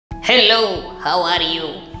Hello, how are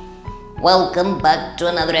you? Welcome back to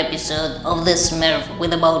another episode of the Smurf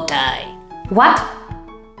with a bow tie. What?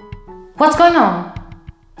 What's going on?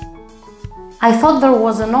 I thought there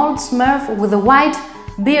was an old Smurf with a white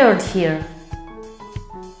beard here.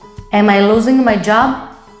 Am I losing my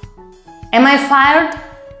job? Am I fired?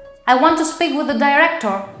 I want to speak with the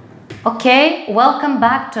director. Okay, welcome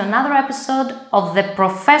back to another episode of The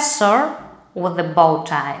Professor with the Bow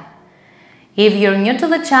Tie. If you're new to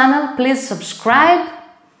the channel, please subscribe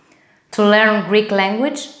to learn Greek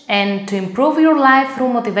language and to improve your life through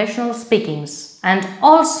motivational speakings. And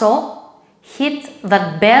also hit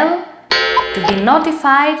that bell to be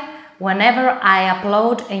notified whenever I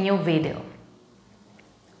upload a new video.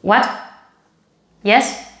 What?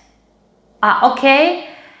 Yes? Okay.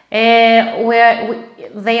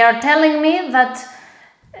 They are telling me that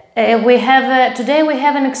today we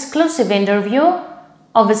have an exclusive interview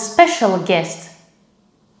of a special guest.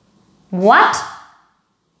 What?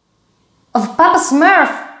 Of Papa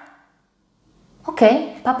Smurf?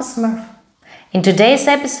 Okay, Papa Smurf. In today's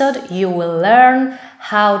episode, you will learn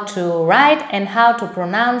how to write and how to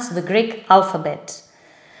pronounce the Greek alphabet.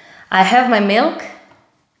 I have my milk.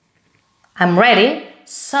 I'm ready.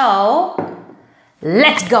 So,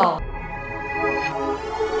 let's go!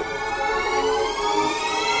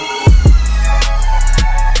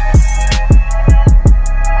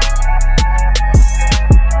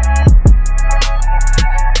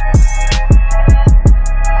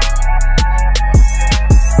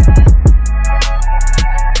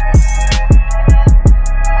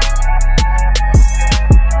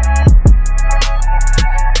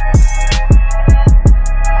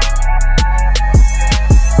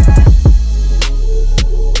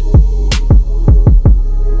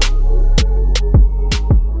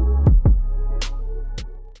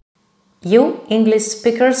 You English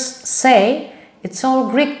speakers say it's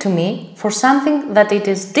all Greek to me for something that it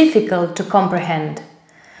is difficult to comprehend.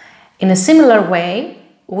 In a similar way,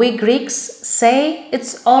 we Greeks say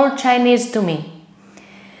it's all Chinese to me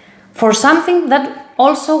for something that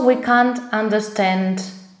also we can't understand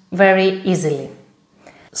very easily.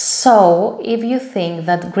 So, if you think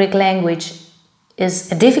that Greek language is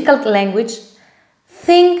a difficult language,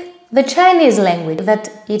 think the Chinese language, that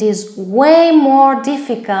it is way more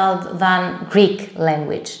difficult than Greek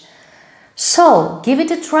language. So, give it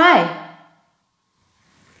a try.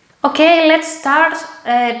 Okay, let's start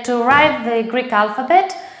to write the Greek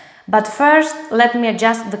alphabet, but first let me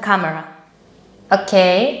adjust the camera.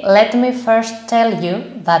 Okay, let me first tell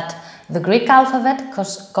you that the Greek alphabet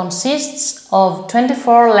consists of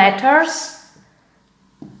 24 letters,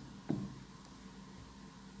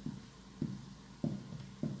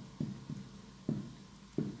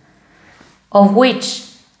 of which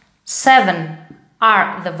 7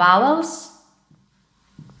 are the vowels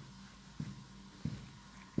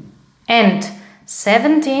and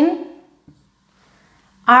 17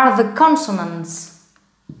 are the consonants.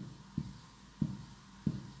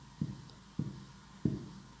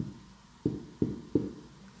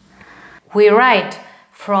 We write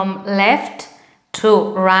from left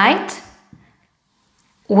to right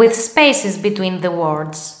with spaces between the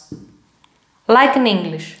words, like in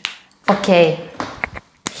English. Okay,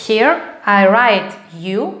 here I write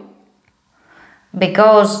U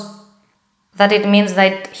because that it means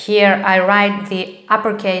that here I write the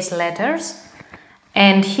uppercase letters,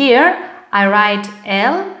 and here I write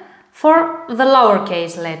L for the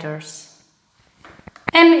lowercase letters.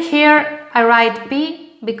 And here I write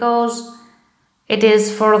P because it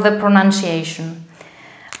is for the pronunciation.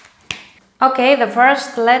 Okay, the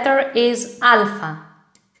first letter is alpha.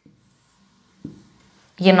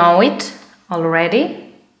 You know it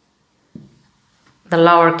already, the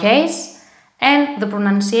lowercase, and the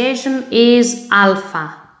pronunciation is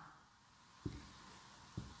alpha.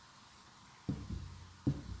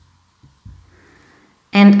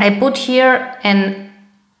 And I put here an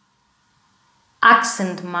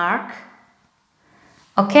accent mark,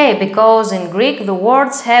 okay, because in Greek the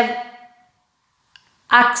words have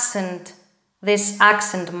accent, this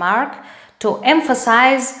accent mark, to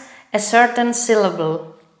emphasize a certain syllable.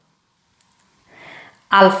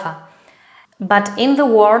 Alpha. But in the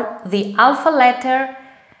word, the alpha letter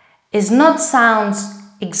is not sounds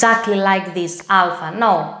exactly like this, alpha.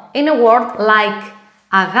 No, in a word like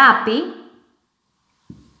agapi,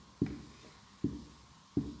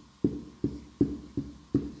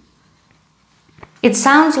 it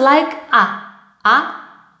sounds like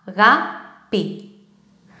agapi.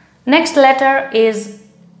 Next letter is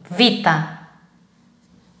vita,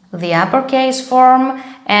 the uppercase form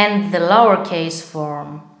and the lowercase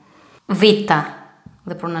form. Vita,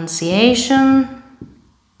 the pronunciation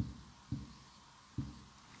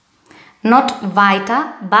Not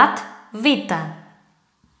vita, but vita.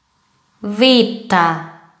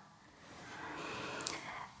 Vita.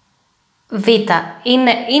 Vita. In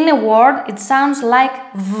a word, it sounds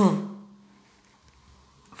like v.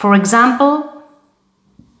 For example,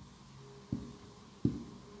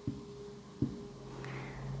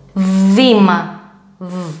 vima.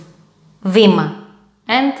 V. Vima.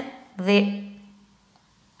 And the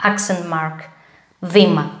accent mark.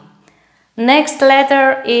 Vima. Next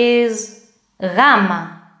letter is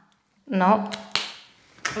gamma. No,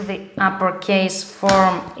 the uppercase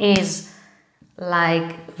form is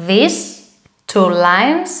like this, 2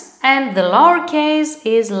 lines, and the lowercase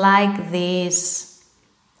is like this.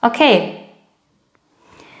 Okay.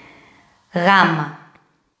 Gamma.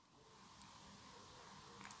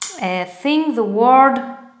 Think the word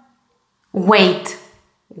wait.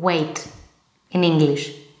 Wait in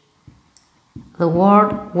English. The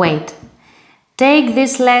word wait. Take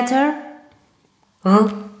this letter,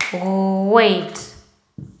 wait,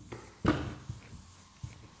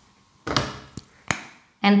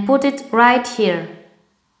 and put it right here.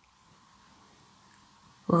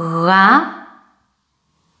 Ra,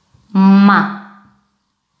 ma.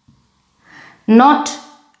 Not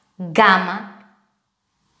gamma,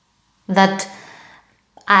 that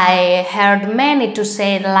I heard many to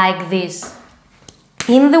say it like this.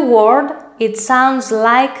 In the word, it sounds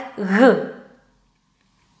like g.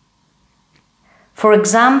 For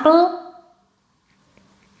example,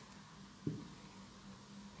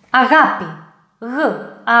 agapi, g,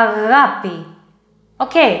 agapi.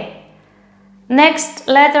 Okay, next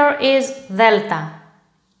letter is delta.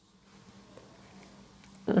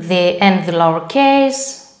 And the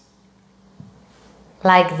lowercase,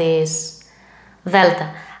 like this,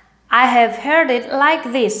 delta. I have heard it like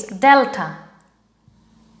this, delta.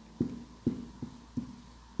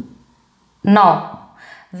 No,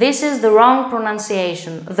 this is the wrong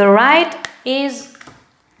pronunciation. The right is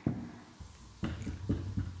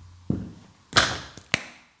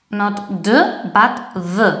not d, but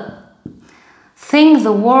the. Think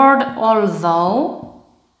the word although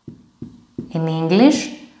in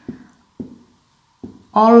English.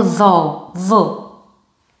 Although, the.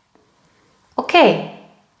 Okay.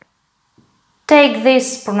 Take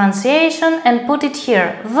this pronunciation and put it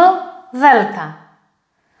here. The delta.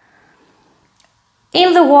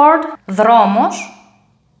 In the word δρόμος,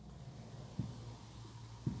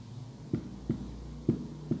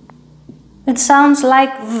 it sounds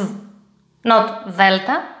like v, not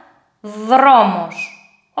delta, δρόμος.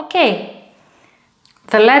 Okay.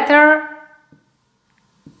 The letter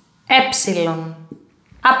epsilon,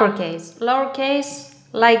 uppercase, lowercase,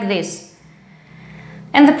 like this.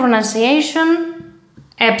 And the pronunciation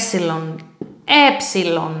epsilon,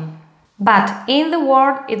 epsilon. But in the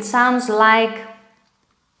word it sounds like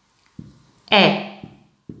e.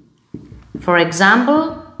 For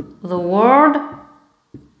example, the word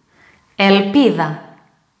ελπίδα.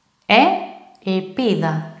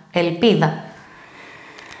 Ελπίδα, ελπίδα.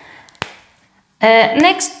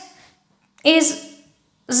 Next is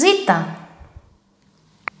zeta.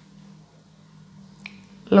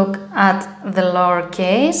 Look at the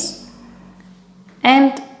lowercase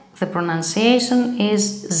and the pronunciation is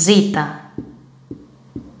zeta.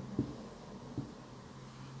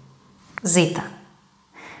 Zeta.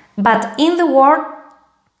 But in the word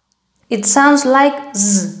it sounds like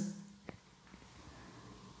z.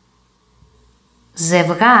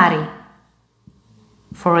 Ζευγάρι,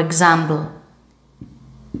 for example.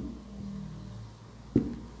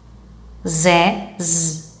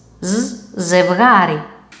 Ζευγάρι.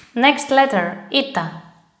 Next letter, ήτα.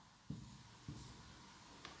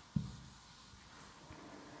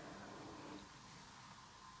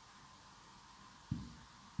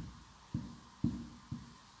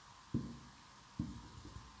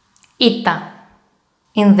 Ήτα.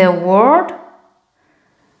 In the word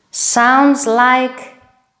sounds like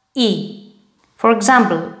E. For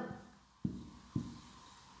example,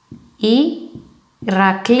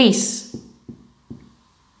 Iraklis,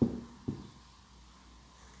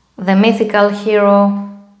 the mythical hero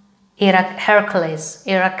Hercules.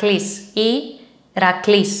 Iraklis,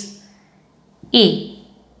 Iraklis. E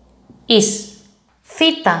is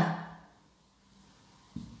theta.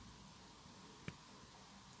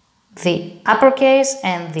 The uppercase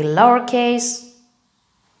and the lowercase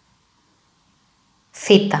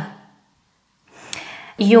theta.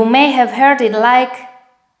 You may have heard it like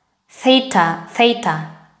theta, theta.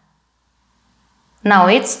 Now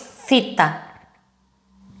it's theta.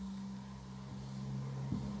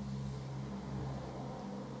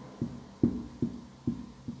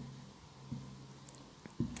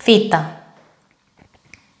 Theta.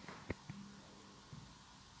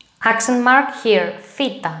 Accent mark here,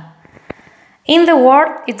 fita. In the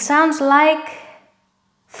word, it sounds like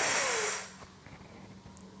f.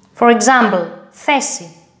 For example, θέση.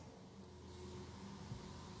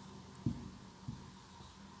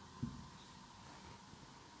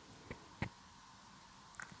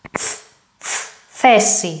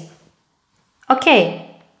 Θέση.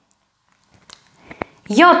 Okay.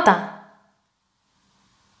 Ιώτα.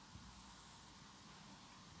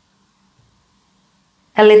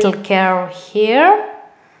 A little curve here.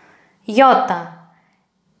 Iota.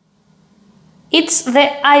 It's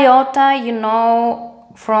the iota, you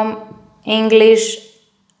know, from English.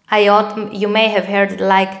 Iota, you may have heard it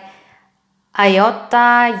like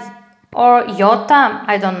iota or iota,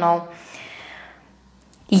 I don't know.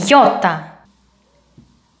 Iota.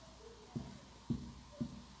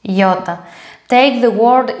 Iota. Take the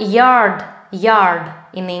word yard, yard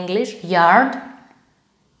in English, yard.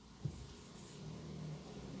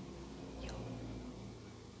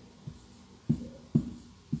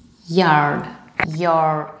 Yard,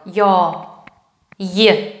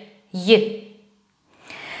 y.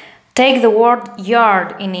 Take the word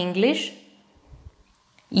yard in English,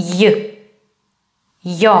 yota.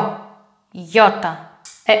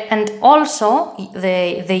 And also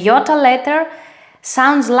the iota letter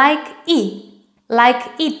sounds like I,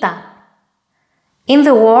 like ita. In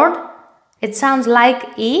the word, it sounds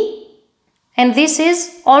like I, and this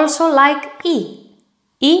is also like I.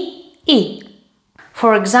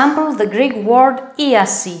 For example, the Greek word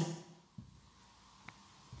iasi.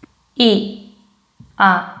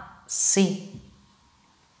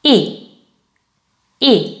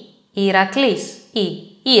 Iraklis,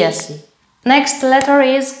 iasi. Next letter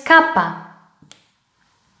is kappa.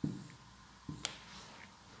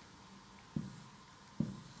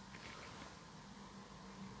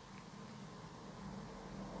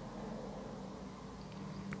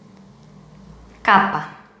 Kappa.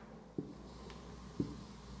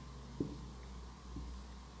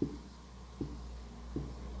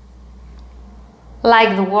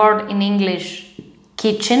 Like the word in English,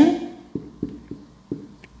 kitchen.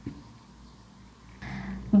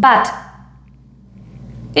 But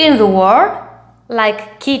in the word,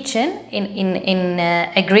 like kitchen, in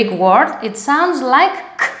a Greek word, it sounds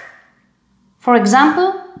like k. For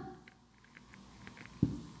example,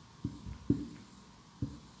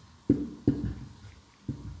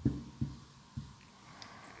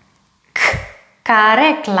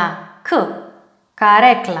 karekla,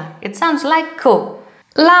 karekla. It sounds like ku.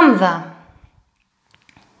 Lambda.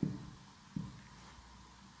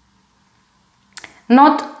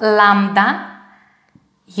 Not lambda.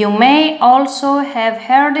 You may also have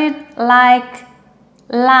heard it like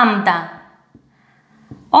lambda.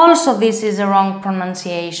 Also, this is a wrong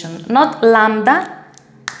pronunciation. Not lambda,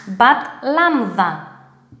 but lambda.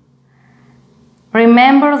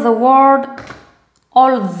 Remember the word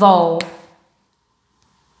although.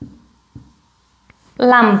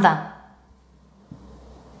 Lambda.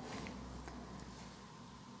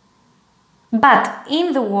 But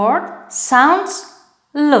in the word sounds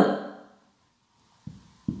l.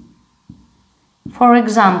 For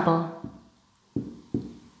example,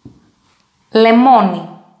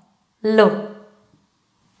 lemoni,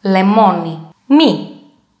 lemoni,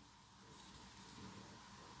 me.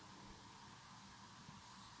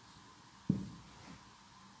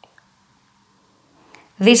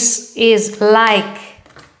 This is like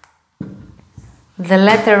the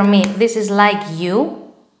letter me. This is like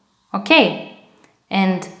you, okay?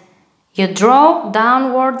 And you draw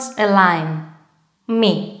downwards a line,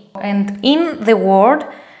 me. And in the word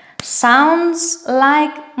sounds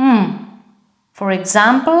like m. For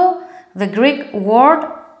example, the Greek word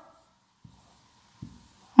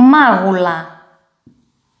magula,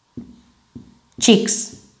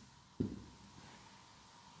 cheeks.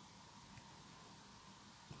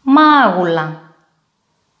 Magula.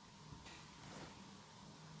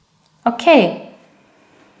 Okay.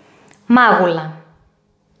 Magula.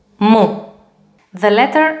 Mu. The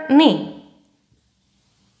letter ni.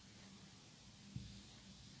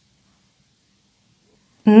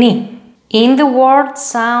 Ni. In the word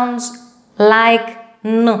sounds like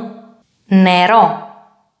n. Nero.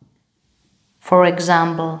 For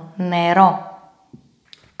example, nero.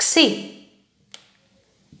 Xi.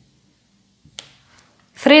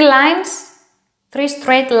 3 lines, 3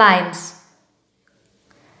 straight lines.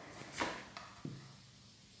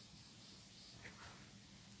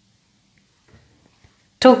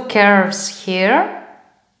 Two curves here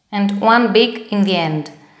and one big in the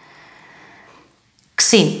end.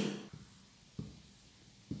 Xi.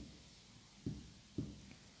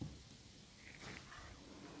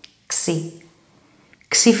 Xi.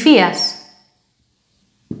 Ξηφίας.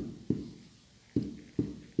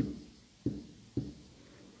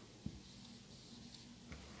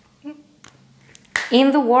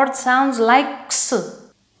 In the word sounds like X.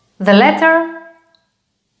 The letter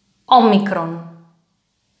Omicron.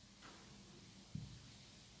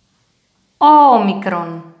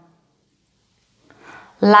 Omicron.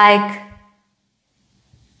 Like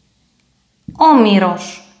Omiros.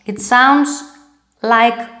 It sounds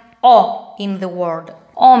like O in the word.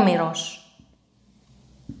 Omiros.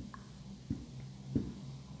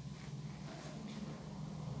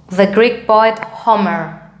 The Greek poet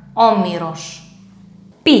Homer. Omiros.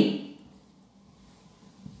 P.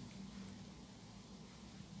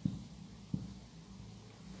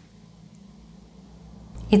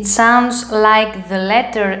 It sounds like the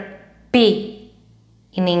letter P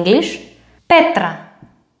in English. Petra.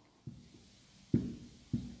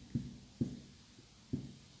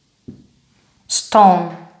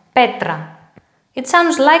 Stone. Petra. It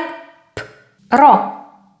sounds like P. Ro.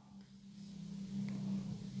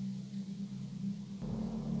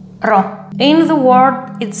 Ro. In the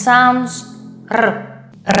word it sounds R.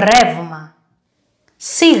 Rεύμα.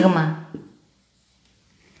 Sigma.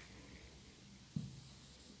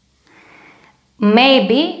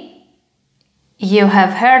 Maybe you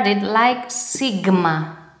have heard it like sigma.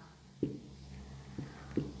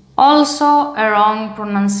 Also a wrong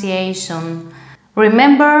pronunciation.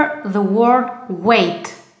 Remember the word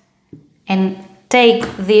wait and take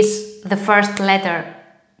the first letter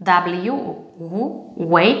W,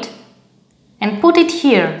 wait, and put it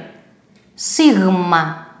here. Sigma.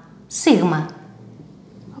 Sigma.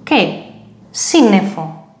 Okay. Σύννεφο.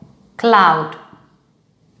 Cloud.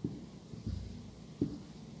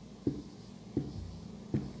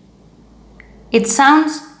 It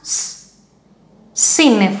sounds S.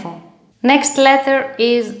 Σύννεφο. Next letter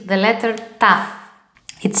is the letter Taf.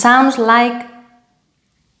 It sounds like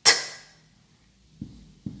T.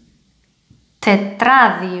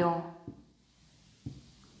 Τετράδιο.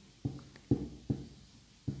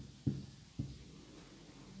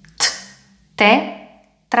 T.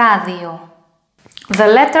 Τετράδιο. The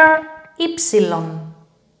letter Y.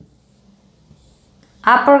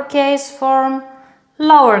 Uppercase form,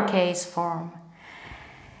 lowercase form.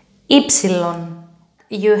 Y.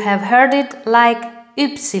 You have heard it like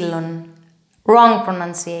Y. Wrong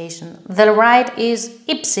pronunciation. The right is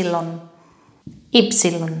Y. Y.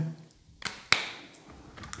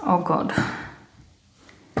 Oh God.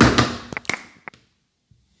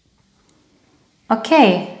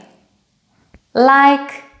 Okay.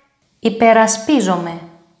 Like υπερασπίζομαι.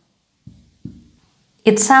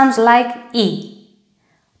 It sounds like E.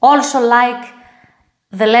 Also like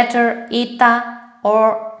the letter Ita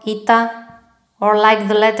or Ita, or like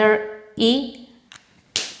the letter E.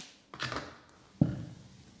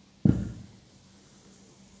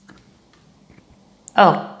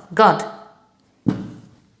 Oh, God.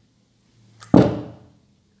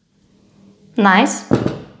 Nice.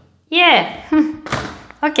 Yeah.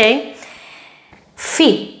 Okay.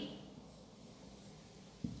 Fi.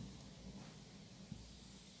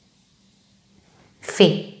 Fi.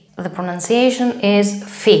 The pronunciation is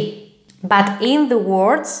fi. But in the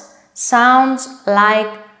words sounds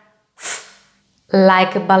like f,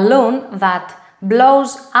 like a balloon that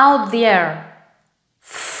blows out the air.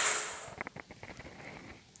 F.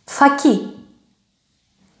 Φακί.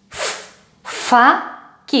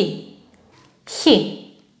 Φακί. Χι.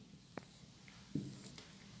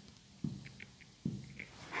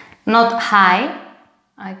 Not high.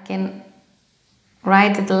 I can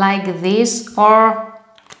write it like this, or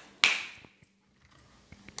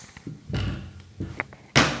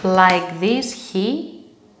like this, he.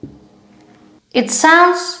 It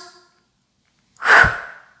sounds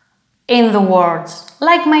in the words,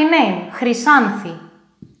 like my name, Chrysanthi.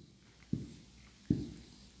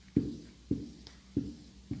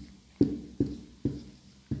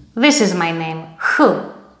 This is my name,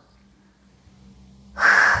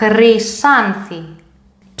 Chrysanthi.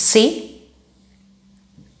 Psi,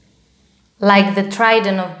 like the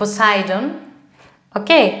trident of Poseidon.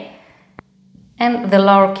 Okay. And the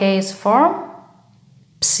lowercase form,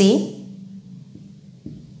 psi.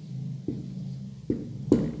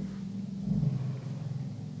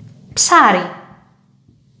 Ψάρι.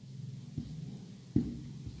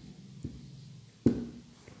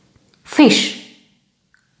 Fish.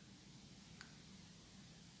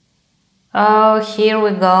 Oh, here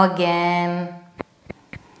we go again.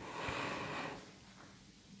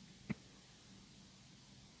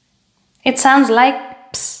 It sounds like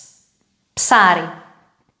ps, ψάρι.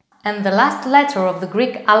 And the last letter of the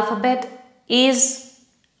Greek alphabet is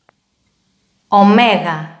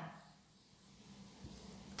Omega.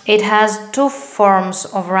 It has two forms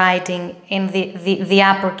of writing in the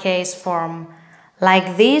uppercase form,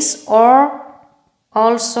 like this or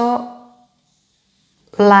also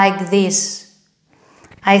like this.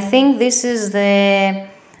 I think this is the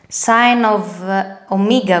sign of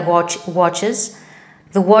Omega watches,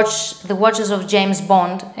 the watches of James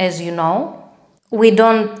Bond, as you know. We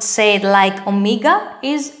don't say it like Omega,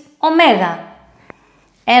 is Omega.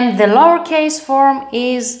 And the lowercase form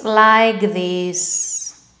is like this.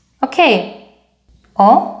 Okay.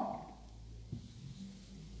 O,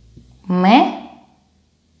 me,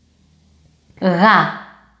 ga.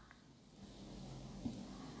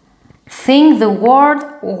 Think the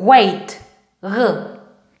word weight. G.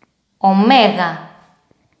 Omega.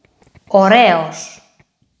 Oreos.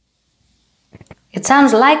 It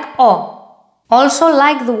sounds like O. Also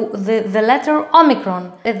like the letter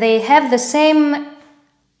Omicron. They have the same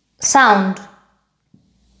sound.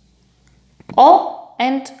 O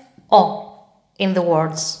and O in the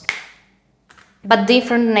words. But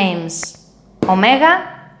different names.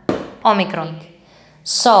 Omega, Omicron.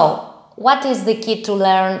 So, what is the key to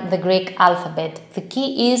learn the Greek alphabet? The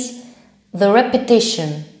key is the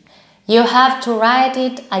repetition. You have to write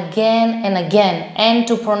it again and again and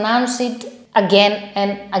to pronounce it again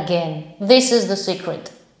and again. This is the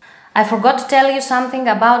secret. I forgot to tell you something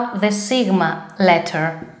about the sigma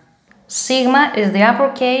letter. Sigma is the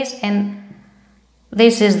uppercase and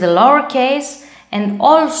this is the lowercase, and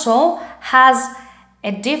also has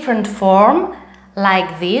a different form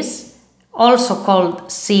like this, also called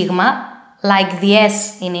sigma, like the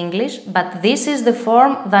S in English, but this is the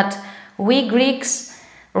form that we Greeks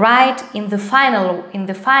write in the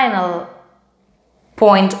final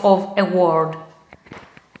point of a word.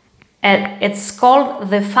 It's called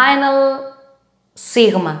the final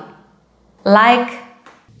sigma, like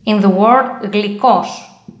in the word glikos.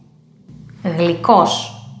 Glikos.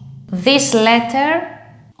 This letter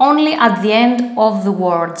only at the end of the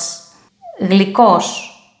words. Glikos.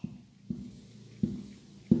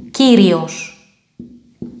 Kyrios.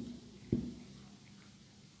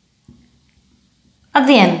 At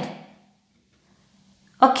the end.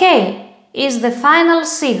 Okay. Is the final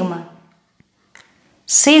sigma.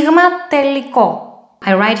 Sigma teliko.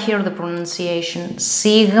 I write here the pronunciation.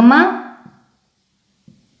 Sigma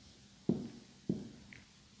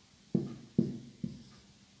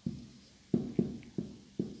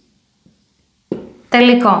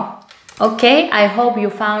teliko. Okay, I hope you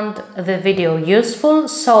found the video useful.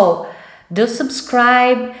 So, do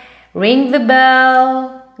subscribe, ring the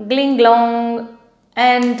bell, gling glong,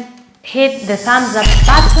 and hit the thumbs up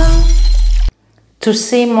button to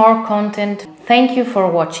see more content. Thank you for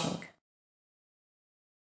watching.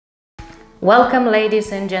 Welcome,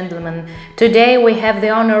 ladies and gentlemen. Today we have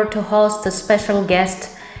the honor to host a special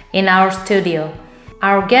guest in our studio.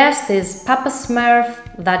 Our guest is Papa Smurf,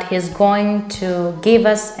 that he's going to give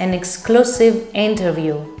us an exclusive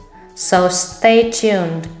interview. So stay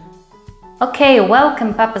tuned. Okay,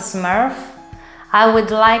 welcome Papa Smurf. I would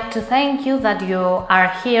like to thank you that you are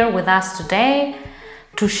here with us today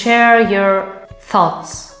to share your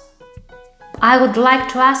thoughts. I would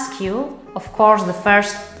like to ask you, of course, the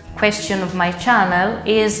first question of my channel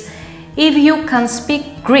is if you can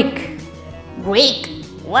speak Greek. Greek?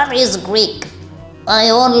 What is Greek? I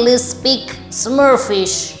only speak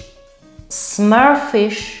Smurfish.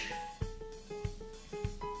 Smurfish?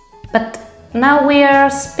 But now we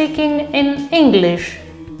are speaking in English.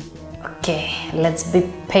 Okay, let's be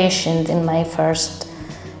patient in my first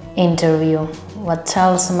interview. What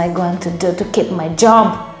else am I going to do to keep my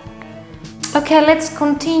job? Okay, let's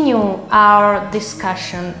continue our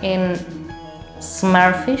discussion in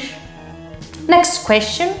Smurfish. Next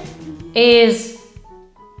question is,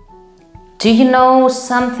 do you know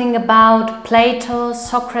something about Plato,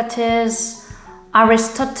 Socrates,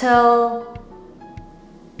 Aristotle,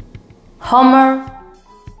 Homer?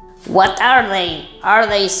 What are they? Are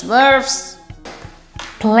they Smurfs?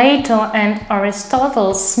 Plato and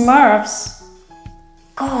Aristotle Smurfs?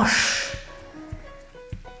 Gosh.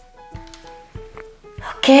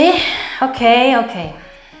 Okay.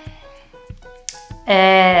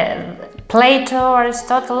 Plato,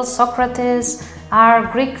 Aristotle, Socrates are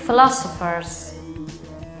Greek philosophers.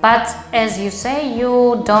 But as you say,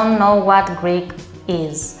 you don't know what Greek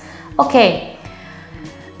is. Okay.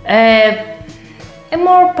 A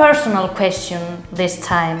more personal question this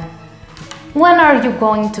time. When are you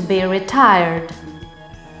going to be retired?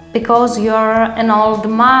 Because you're an old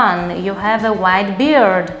man, you have a white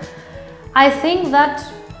beard. I think that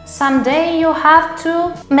someday you have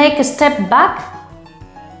to make a step back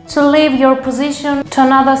to leave your position to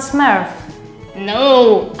another Smurf.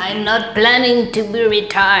 No, I'm not planning to be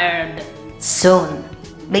retired soon,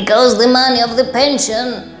 because the money of the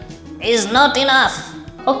pension is not enough.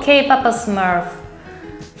 Okay, Papa Smurf.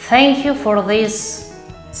 Thank you for this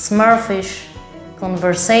Smurfish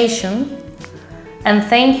conversation, and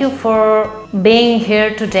thank you for being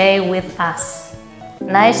here today with us.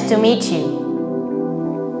 Nice to meet you.